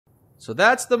So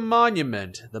that's the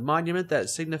monument that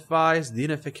signifies the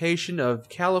unification of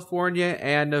California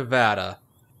and Nevada.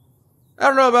 I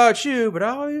don't know about you, but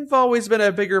I've always been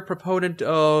a bigger proponent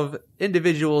of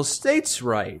individual states'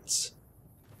 rights.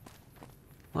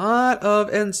 A lot of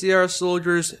NCR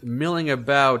soldiers milling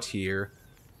about here.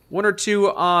 One or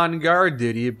two on guard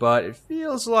duty, but it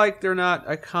feels like they're not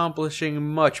accomplishing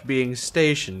much being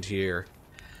stationed here.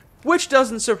 Which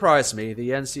doesn't surprise me.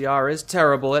 The NCR is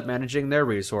terrible at managing their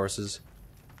resources.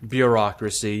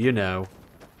 Bureaucracy, you know.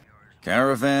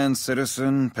 Caravan,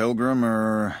 citizen, pilgrim,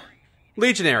 or...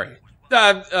 Legionary.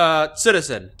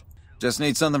 Citizen. Just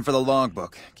need something for the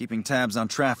logbook, keeping tabs on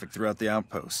traffic throughout the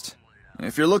outpost.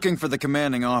 If you're looking for the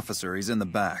commanding officer, he's in the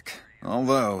back.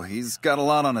 Although, he's got a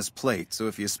lot on his plate, so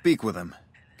if you speak with him,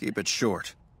 keep it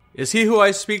short. Is he who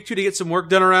I speak to get some work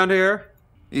done around here?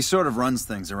 He sort of runs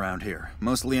things around here.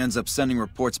 Mostly ends up sending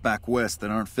reports back west that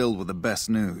aren't filled with the best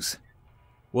news.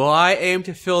 Well, I aim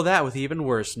to fill that with even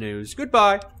worse news.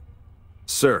 Goodbye.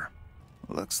 Sir,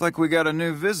 looks like we got a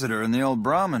new visitor in the old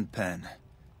Brahmin pen.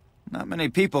 Not many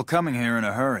people coming here in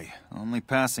a hurry, only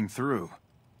passing through.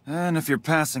 And if you're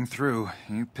passing through,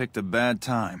 you picked a bad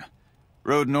time.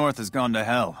 Road north has gone to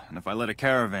hell, and if I let a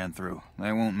caravan through,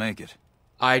 they won't make it.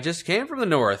 I just came from the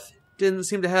north. Didn't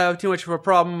seem to have too much of a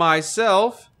problem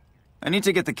myself. I need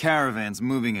to get the caravans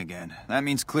moving again. That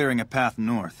means clearing a path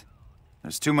north.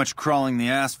 There's too much crawling the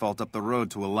asphalt up the road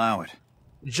to allow it.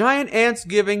 Giant ants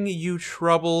giving you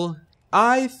trouble.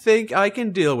 I think I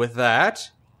can deal with that.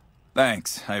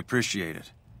 Thanks, I appreciate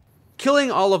it.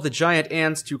 Killing all of the giant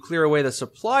ants to clear away the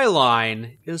supply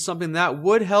line is something that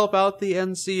would help out the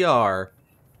NCR.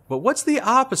 But what's the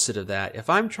opposite of that? If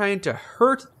I'm trying to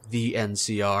hurt the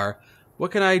NCR, what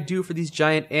can I do for these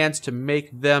giant ants to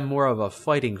make them more of a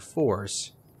fighting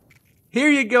force?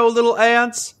 Here you go, little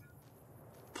ants.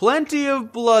 Plenty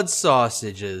of blood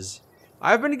sausages.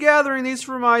 I've been gathering these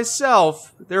for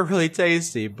myself. They're really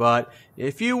tasty, but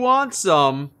if you want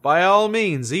some, by all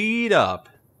means, eat up.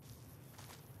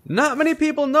 Not many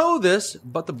people know this,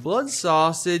 but the blood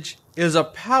sausage is a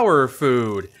power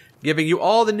food, giving you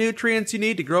all the nutrients you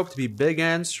need to grow up to be big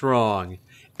and strong.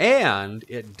 And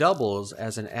it doubles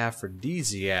as an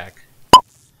aphrodisiac.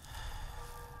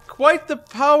 Quite the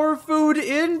power food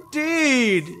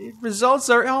indeed! Results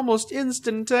are almost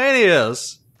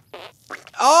instantaneous.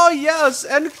 Oh yes,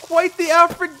 and quite the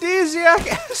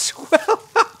aphrodisiac as well.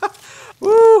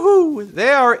 Woohoo! They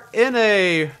are in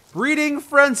a breeding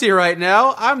frenzy right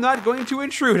now. I'm not going to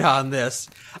intrude on this.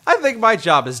 I think my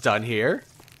job is done here.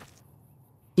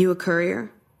 You a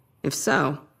courier? If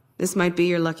so, this might be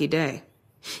your lucky day.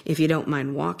 If you don't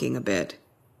mind walking a bit.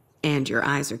 And your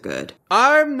eyes are good.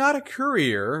 I'm not a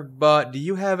courier, but do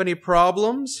you have any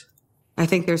problems? I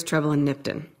think there's trouble in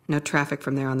Nipton. No traffic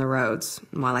from there on the roads.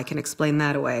 While I can explain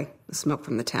that away, the smoke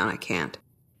from the town I can't.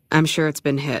 I'm sure it's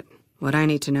been hit. What I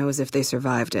need to know is if they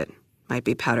survived it. Might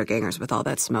be powder gangers with all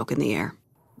that smoke in the air.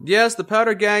 Yes, the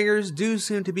powder gangers do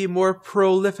seem to be more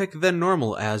prolific than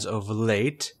normal as of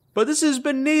late. But this is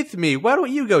beneath me. Why don't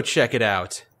you go check it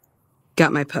out?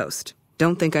 Got my post.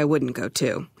 Don't think I wouldn't go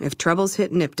too. If troubles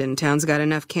hit Nipton, town's got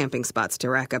enough camping spots to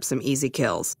rack up some easy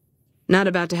kills. Not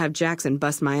about to have Jackson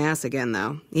bust my ass again,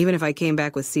 though. Even if I came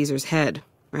back with Caesar's head.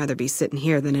 Rather be sitting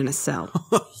here than in a cell.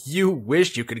 You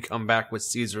wish you could come back with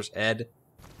Caesar's head.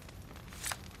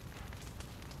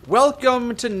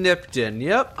 Welcome to Nipton.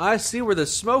 Yep, I see where the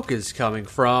smoke is coming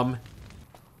from.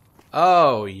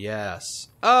 Oh, yes.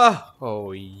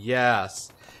 Oh,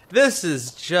 yes. This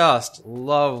is just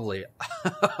lovely.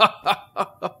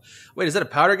 Wait, is that a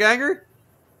powder ganger?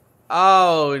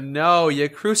 Oh, no, you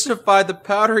crucified the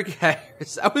powder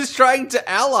gangers. I was trying to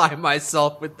ally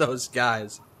myself with those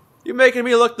guys. You're making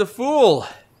me look the fool.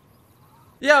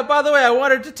 Yeah, by the way, I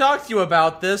wanted to talk to you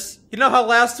about this. You know how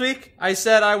last week I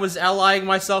said I was allying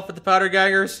myself with the powder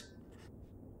gangers?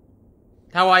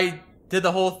 How I did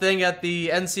the whole thing at the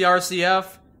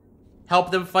NCRCF?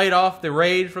 Helped them fight off the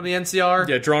raid from the NCR?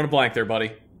 Yeah, drawing a blank there,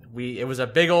 buddy. It was a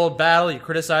big old battle. You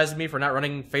criticized me for not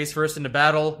running face first into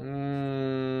battle.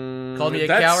 Called me a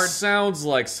coward. That sounds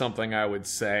like something I would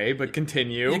say, but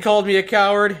continue. You called me a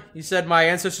coward. You said my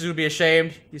ancestors would be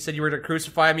ashamed. You said you were to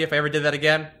crucify me if I ever did that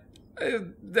again.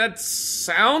 That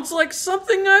sounds like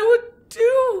something I would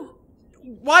do.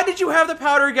 Why did you have the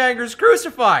powder gangers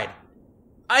crucified?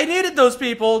 I needed those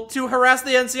people to harass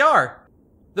the NCR.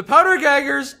 The powder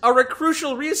gangers are a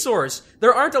crucial resource.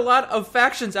 There aren't a lot of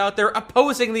factions out there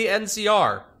opposing the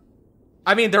NCR.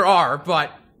 I mean, there are,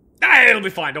 but... It'll be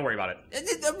fine, don't worry about it.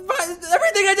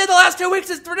 Everything I did the last 2 weeks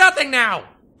is for nothing now!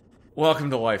 Welcome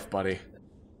to life, buddy.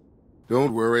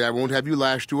 Don't worry, I won't have you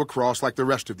lashed to a cross like the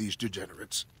rest of these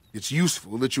degenerates. It's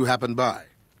useful that you happen by.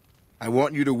 I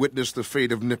want you to witness the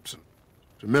fate of Nipton,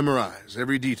 to memorize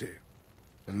every detail.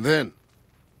 And then,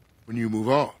 when you move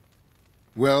on,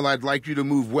 well, I'd like you to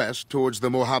move west towards the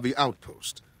Mojave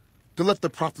outpost, to let the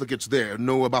profligates there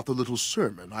know about the little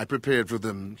sermon I prepared for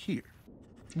them here.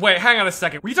 Wait, hang on a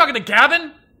second. Were you talking to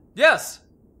Gavin? Yes.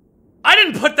 I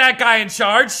didn't put that guy in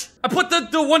charge. I put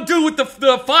the one dude with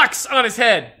the fox on his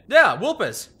head. Yeah,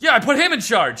 Wilpus. Yeah, I put him in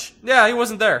charge. Yeah, he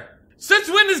wasn't there.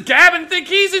 Since when does Gavin think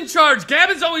he's in charge?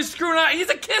 Gavin's always screwing out. He's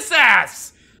a kiss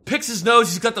ass. Picks his nose.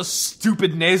 He's got those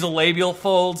stupid nasal labial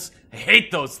folds. I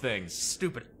hate those things.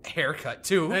 Stupid haircut,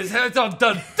 too. It's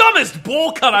the dumbest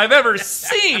bowl cut I've ever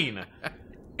seen.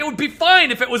 It would be fine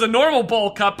if it was a normal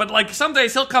bowl cut, but like some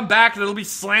days he'll come back and it'll be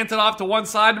slanted off to one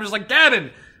side. And I'm just like,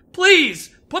 Gavin, please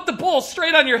put the bowl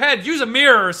straight on your head. Use a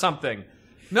mirror or something.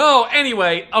 No,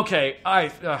 anyway, okay.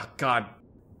 Oh, God.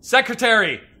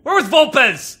 Secretary, where was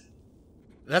Volpez?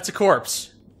 That's a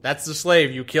corpse. That's the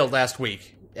slave you killed last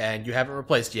week, and you haven't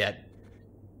replaced yet.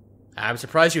 I'm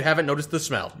surprised you haven't noticed the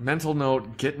smell. Mental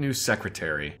note, get new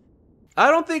secretary. I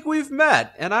don't think we've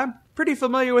met, and I'm pretty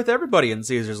familiar with everybody in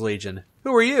Caesar's Legion.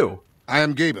 Who are you? I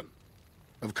am Gaben,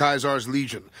 of Caesar's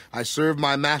Legion. I serve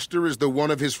my master as the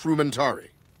one of his frumentari.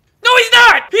 No, he's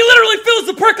not! He literally fills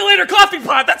the percolator coffee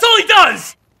pot! That's all he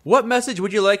does! What message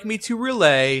would you like me to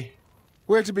relay?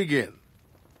 Where to begin?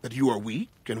 That you are weak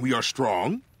and we are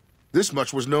strong? This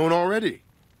much was known already.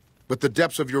 But the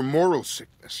depths of your moral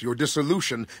sickness, your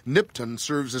dissolution, Nipton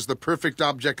serves as the perfect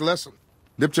object lesson.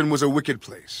 Nipton was a wicked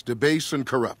place, debased and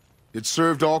corrupt. It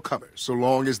served all comers, so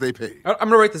long as they paid. I'm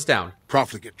gonna write this down.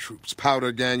 Profligate troops,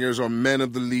 powder gangers, or men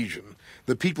of the Legion.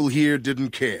 The people here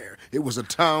didn't care. It was a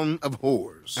town of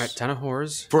whores. Alright, town of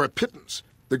whores. For a pittance,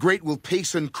 the great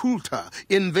Wilpason Kulta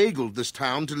inveigled this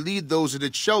town to lead those it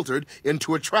had sheltered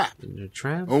into a trap. A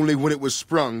trap? Only when it was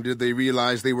sprung did they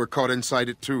realize they were caught inside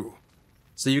it too.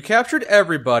 So you captured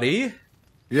everybody.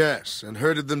 Yes, and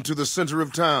herded them to the center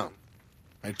of town.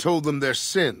 I told them their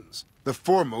sins, the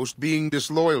foremost being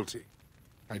disloyalty.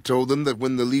 I told them that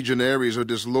when the legionaries are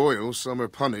disloyal, some are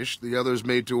punished, the others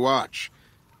made to watch.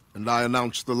 And I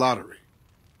announced the lottery.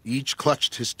 Each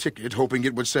clutched his ticket, hoping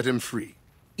it would set him free.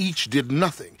 Each did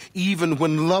nothing, even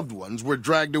when loved ones were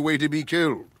dragged away to be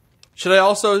killed. Should I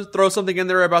also throw something in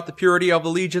there about the purity of the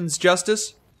Legion's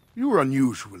justice? You are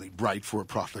unusually bright for a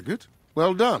profligate.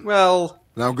 Well done. Well...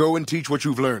 Now go and teach what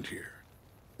you've learned here.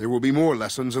 There will be more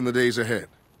lessons in the days ahead.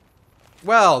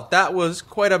 Well, that was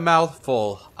quite a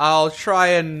mouthful. I'll try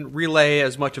and relay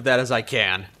as much of that as I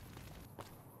can.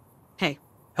 Hey.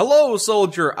 Hello,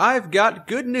 soldier. I've got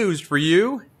good news for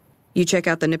you. You check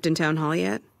out the Nipton Town Hall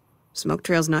yet? Smoke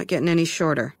trail's not getting any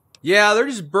shorter. Yeah, they're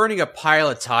just burning a pile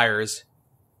of tires.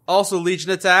 Also,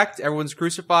 Legion attacked. Everyone's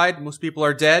crucified. Most people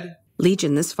are dead.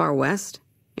 Legion this far west?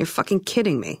 You're fucking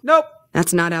kidding me. Nope.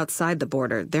 That's not outside the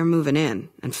border. They're moving in,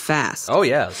 and fast. Oh,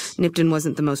 yes. Nipton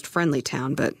wasn't the most friendly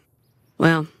town, but...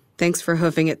 Well, thanks for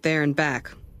hoofing it there and back,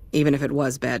 even if it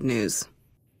was bad news.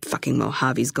 Fucking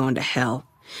Mojave's going to hell,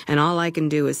 and all I can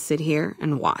do is sit here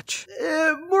and watch.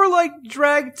 More like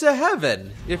dragged to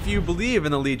heaven. If you believe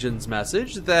in the Legion's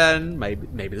message, then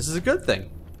maybe this is a good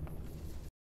thing.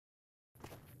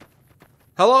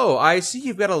 Hello, I see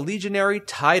you've got a legionary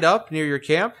tied up near your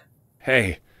camp.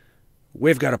 Hey,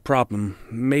 we've got a problem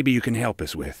maybe you can help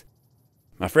us with.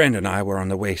 My friend and I were on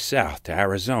the way south to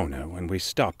Arizona when we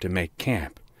stopped to make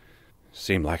camp.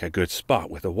 Seemed like a good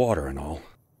spot with the water and all.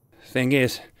 Thing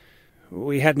is,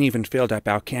 we hadn't even filled up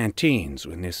our canteens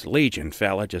when this Legion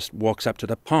fella just walks up to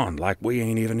the pond like we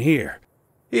ain't even here.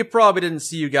 He probably didn't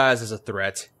see you guys as a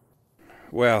threat.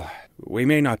 Well, we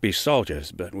may not be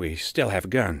soldiers, but we still have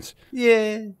guns.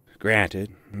 Yeah.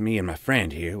 Granted, me and my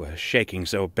friend here were shaking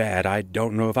so bad I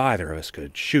don't know if either of us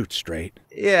could shoot straight.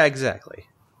 Yeah, exactly.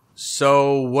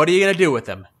 So, what are you gonna do with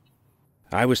him?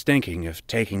 I was thinking of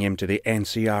taking him to the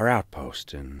NCR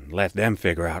outpost and let them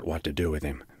figure out what to do with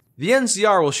him. The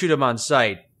NCR will shoot him on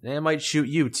sight. They might shoot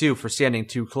you, too, for standing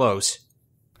too close.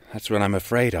 That's what I'm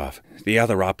afraid of. The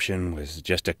other option was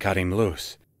just to cut him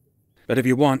loose. But if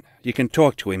you want, you can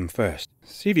talk to him first.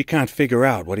 See if you can't figure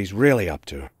out what he's really up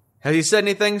to. Has he said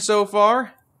anything so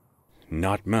far?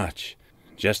 Not much.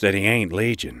 Just that he ain't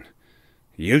Legion.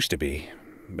 Used to be,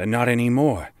 but not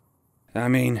anymore. I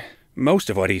mean, most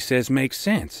of what he says makes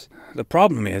sense. The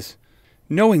problem is,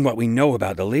 knowing what we know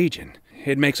about the Legion,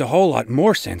 it makes a whole lot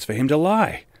more sense for him to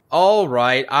lie. All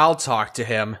right, I'll talk to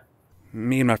him.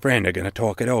 Me and my friend are gonna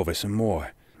talk it over some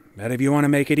more. But if you want to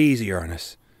make it easier on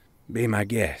us, be my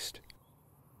guest.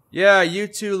 Yeah, you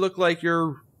two look like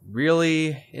you're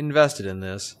really invested in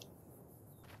this.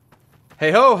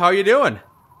 Hey ho, how you doing?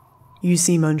 You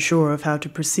seem unsure of how to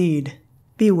proceed.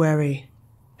 Be wary.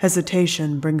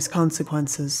 Hesitation brings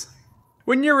consequences.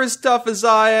 When you're as tough as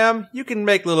I am, you can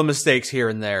make little mistakes here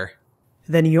and there.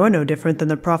 Then you're no different than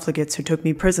the profligates who took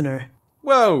me prisoner.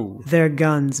 Whoa! Their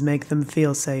guns make them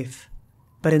feel safe.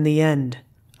 But in the end,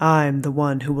 I'm the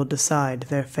one who will decide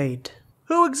their fate.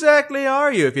 Who exactly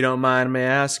are you, if you don't mind me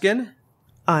asking?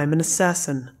 I'm an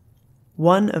assassin.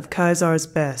 One of Caesar's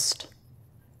best.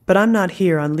 But I'm not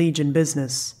here on Legion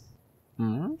business.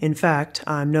 In fact,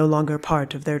 I'm no longer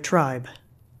part of their tribe.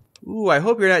 Ooh, I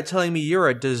hope you're not telling me you're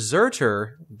a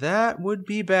deserter. That would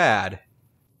be bad.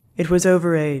 It was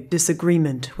over a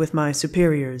disagreement with my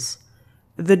superiors.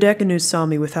 The Decanus saw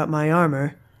me without my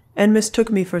armor, and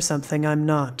mistook me for something I'm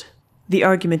not. The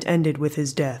argument ended with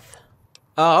his death.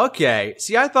 Oh, okay.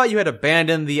 See, I thought you had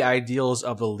abandoned the ideals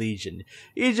of the Legion.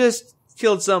 You just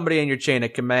killed somebody in your chain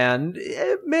of command.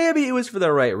 Maybe it was for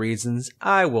the right reasons.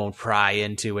 I won't pry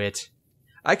into it.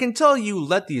 I can tell you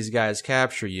let these guys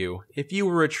capture you. If you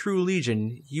were a true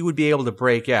Legion, you would be able to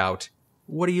break out.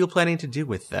 What are you planning to do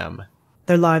with them?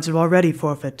 Their lives are already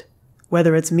forfeit.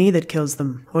 Whether it's me that kills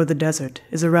them or the desert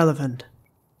is irrelevant.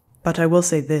 But I will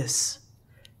say this.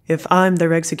 If I'm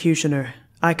their executioner,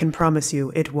 I can promise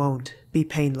you it won't be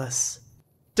painless.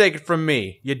 Take it from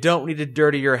me. You don't need to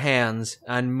dirty your hands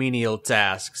on menial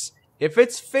tasks. If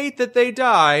it's fate that they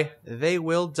die, they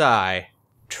will die.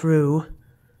 True.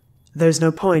 There's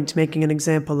no point making an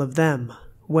example of them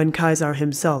when Caesar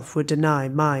himself would deny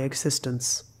my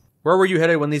existence. Where were you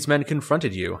headed when these men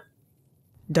confronted you?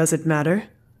 Does it matter?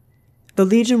 The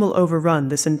Legion will overrun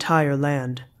this entire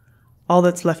land. All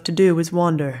that's left to do is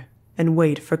wander and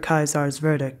wait for Caesar's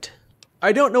verdict.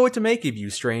 I don't know what to make of you,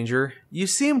 stranger. You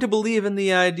seem to believe in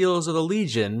the ideals of the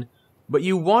Legion, but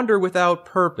you wander without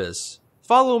purpose.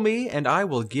 Follow me, and I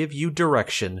will give you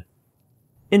direction.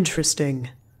 Interesting.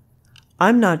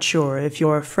 I'm not sure if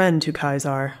you're a friend to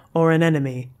Caesar or an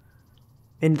enemy.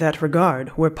 In that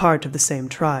regard, we're part of the same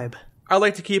tribe. I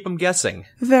like to keep 'em guessing.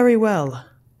 Very well.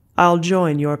 I'll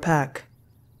join your pack.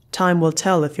 Time will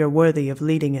tell if you're worthy of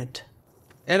leading it.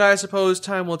 And I suppose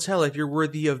time will tell if you're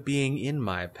worthy of being in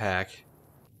my pack.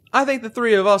 I think the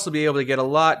three of us will be able to get a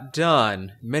lot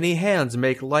done. Many hands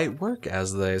make light work,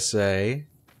 as they say.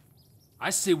 I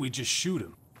say we just shoot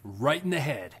him. Right in the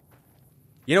head.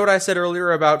 You know what I said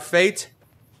earlier about fate?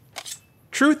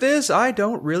 Truth is, I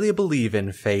don't really believe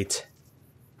in fate.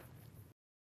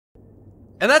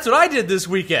 And that's what I did this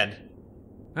weekend.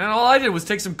 And all I did was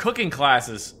take some cooking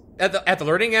classes. At the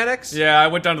Learning Annex? Yeah, I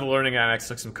went down to the Learning Annex,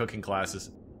 took some cooking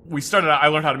classes. I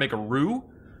learned how to make a roux,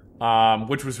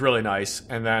 which was really nice.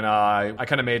 And then I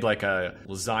kind of made like a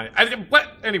lasagna.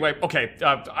 Anyway, okay.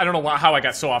 I don't know how I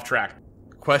got so off track.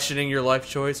 Questioning your life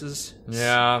choices?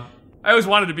 Yeah. I always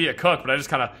wanted to be a cook, but I just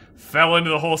kind of fell into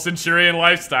the whole Centurion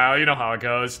lifestyle. You know how it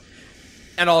goes.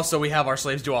 And also, we have our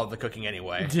slaves do all of the cooking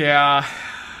anyway. Yeah.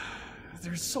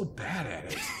 They're so bad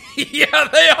at it. Yeah,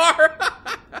 they are!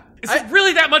 Is it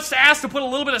really that much to ask to put a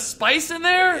little bit of spice in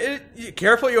there?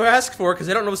 Careful what you ask for, because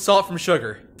they don't know salt from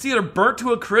sugar. It's either burnt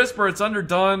to a crisp or it's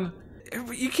underdone.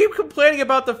 You keep complaining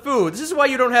about the food. This is why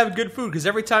you don't have good food, because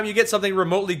every time you get something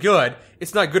remotely good,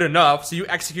 it's not good enough, so you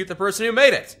execute the person who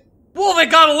made it. Well, they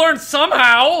gotta learn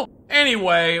somehow!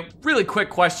 Anyway, really quick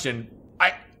question.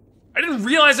 I didn't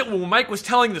realize it when Mike was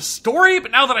telling the story,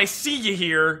 but now that I see you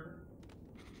here,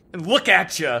 and look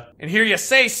at you, and hear you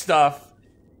say stuff,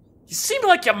 you seem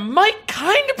like you might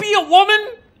kind of be a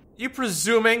woman? You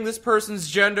presuming this person's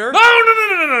gender? No,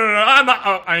 I'm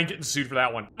not, I ain't getting sued for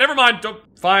that one. Never mind,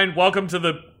 fine, welcome to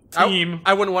the team.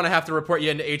 I wouldn't want to have to report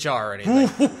you into HR or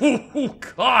anything. Oh,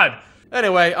 God.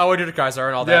 Anyway, I would do to Kaiser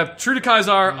and all that. Yeah, true to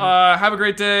Kaiser. Have a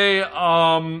great day.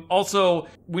 Also,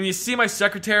 when you see my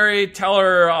secretary, tell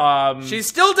her, she's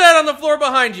still dead on the floor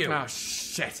behind you. Oh,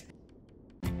 shit.